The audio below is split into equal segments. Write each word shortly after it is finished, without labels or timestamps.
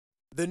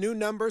The new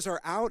numbers are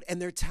out and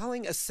they're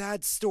telling a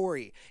sad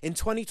story. In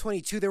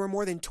 2022, there were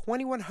more than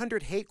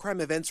 2,100 hate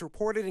crime events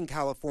reported in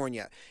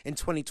California. In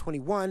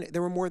 2021,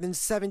 there were more than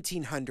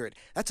 1,700.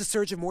 That's a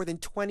surge of more than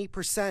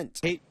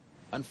 20%. Hate,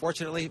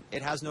 unfortunately,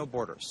 it has no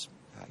borders.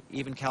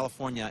 Even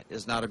California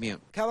is not immune.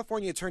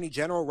 California Attorney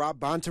General Rob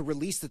Bonta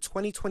released the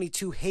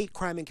 2022 Hate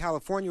Crime in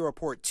California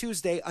report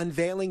Tuesday,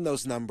 unveiling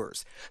those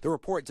numbers. The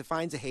report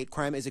defines a hate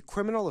crime as a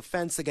criminal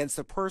offense against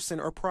a person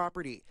or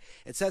property.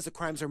 It says the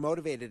crimes are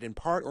motivated in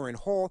part or in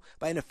whole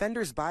by an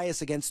offender's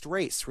bias against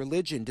race,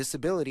 religion,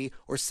 disability,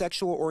 or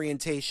sexual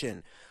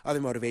orientation.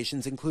 Other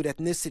motivations include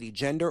ethnicity,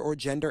 gender, or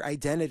gender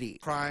identity.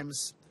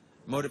 Crimes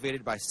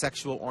motivated by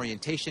sexual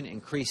orientation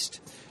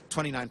increased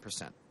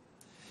 29%.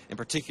 In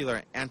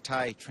particular,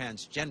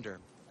 anti-transgender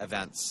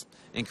events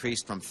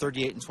increased from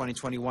 38 in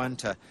 2021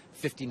 to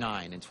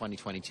 59 in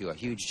 2022, a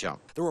huge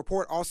jump. The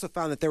report also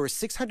found that there were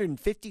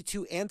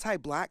 652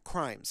 anti-black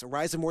crimes, a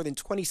rise of more than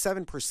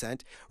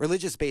 27%.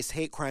 Religious-based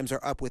hate crimes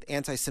are up, with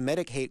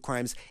anti-Semitic hate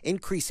crimes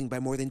increasing by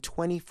more than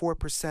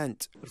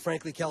 24%. But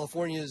frankly,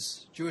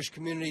 California's Jewish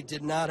community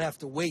did not have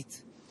to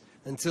wait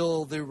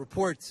until the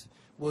report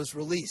was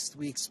released.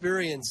 We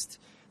experienced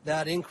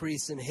that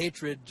increase in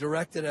hatred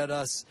directed at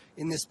us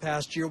in this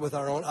past year with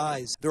our own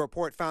eyes. The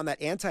report found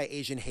that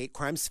anti-Asian hate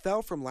crimes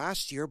fell from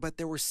last year, but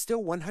there were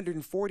still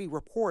 140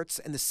 reports,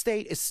 and the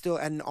state is still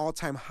at an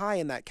all-time high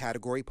in that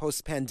category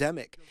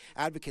post-pandemic.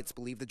 Advocates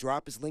believe the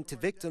drop is linked to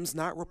victims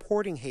not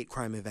reporting hate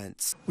crime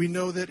events. We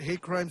know that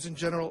hate crimes in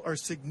general are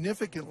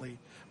significantly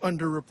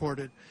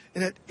underreported,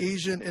 and that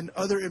Asian and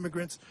other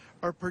immigrants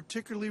are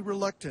particularly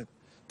reluctant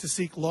to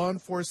seek law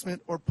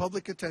enforcement or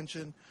public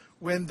attention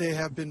when they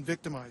have been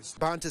victimized.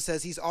 Bonta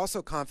says he's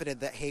also confident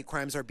that hate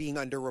crimes are being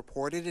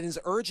underreported and is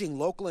urging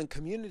local and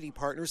community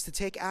partners to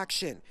take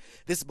action.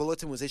 This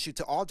bulletin was issued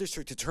to all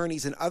district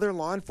attorneys and other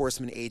law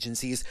enforcement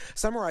agencies,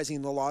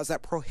 summarizing the laws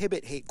that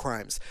prohibit hate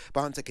crimes.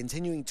 Bonta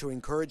continuing to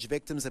encourage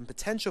victims and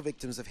potential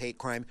victims of hate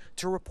crime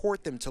to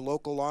report them to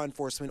local law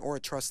enforcement or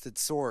a trusted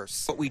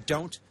source. What we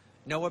don't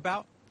know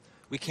about,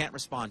 we can't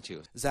respond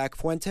to. Zach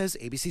Fuentes,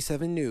 ABC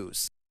 7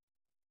 News.